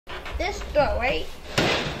this straw right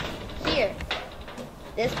here,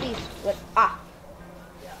 this piece was off.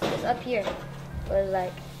 This up here was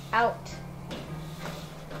like out.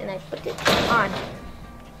 And I put it on.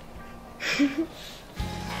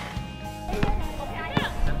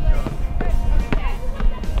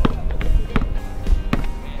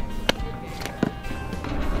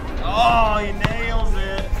 Oh, he nails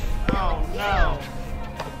it. Oh no.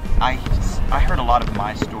 I heard a lot of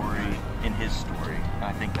my story in his story, and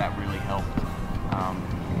I think that really helped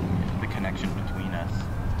the connection between us.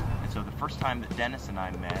 And so the first time that Dennis and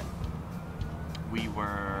I met, we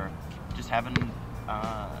were just having,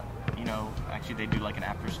 you know, actually they do like an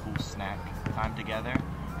after-school snack time together,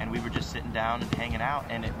 and we were just sitting down and hanging out,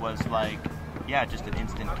 and it was like, yeah, just an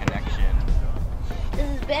instant connection.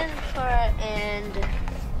 This is Ben's car, and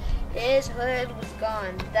his hood was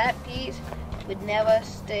gone. That piece would never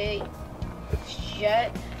stay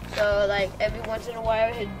shut, so like every once in a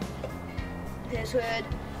while his hood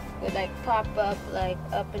would like pop up, like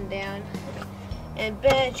up and down. And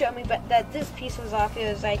Ben showed me that this piece was off. It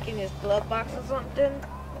was like in his glove box or something.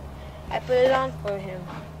 I put it on for him.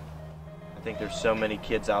 I think there's so many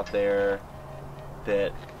kids out there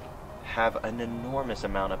that have an enormous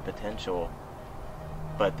amount of potential,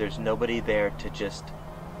 but there's nobody there to just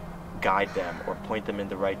guide them or point them in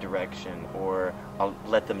the right direction or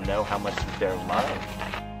let them know how much they're loved.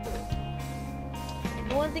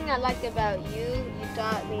 The one thing I liked about you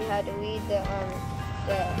taught me how to read the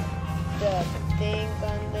things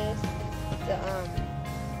on this,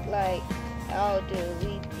 like how to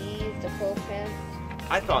read these, the programs.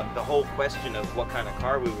 I thought the whole question of what kind of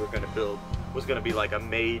car we were going to build was going to be like a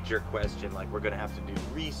major question, like we're going to have to do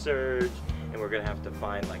research and we're going to have to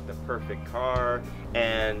find like the perfect car,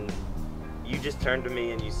 and you just turned to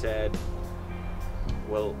me and you said,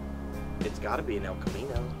 well, it's got to be an El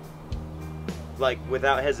Camino. Like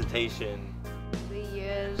without hesitation. 3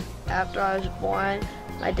 years after I was born,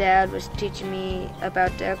 my dad was teaching me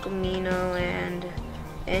about the El Camino, and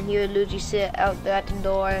he would literally sit out there at the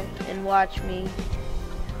door and watch me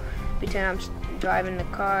pretend I'm driving the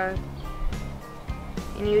car.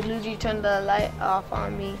 And he would literally turn the light off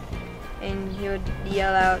on me, and he would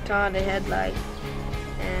yell out, "Turn on the headlight."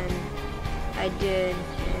 And I did,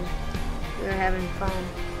 and we were having fun.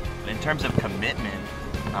 In terms of commitment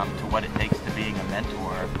to what it takes to being a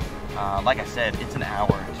mentor, like I said, it's an hour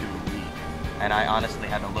to a week. And I honestly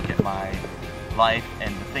had to look at my life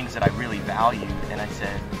and the things that I really valued, and I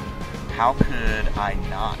said, how could I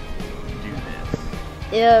not do this?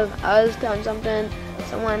 If I was telling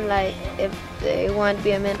someone like if they want to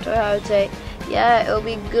be a mentor, I would say, yeah, it would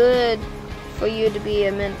be good for you to be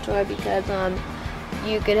a mentor because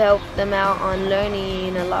you could help them out on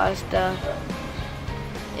learning a lot of stuff,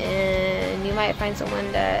 and you might find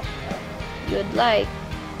someone that you would like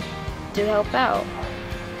to help out.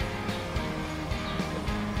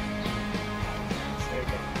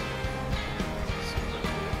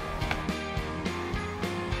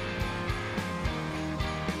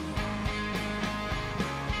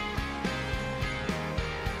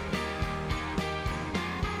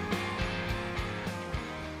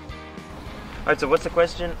 Alright, so what's the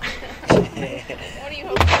question? What do you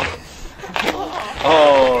hope?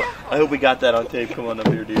 Oh, I hope we got that on tape. Come on up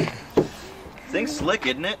here, dude. Thing's slick,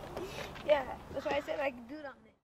 isn't it? Yeah, that's why I said like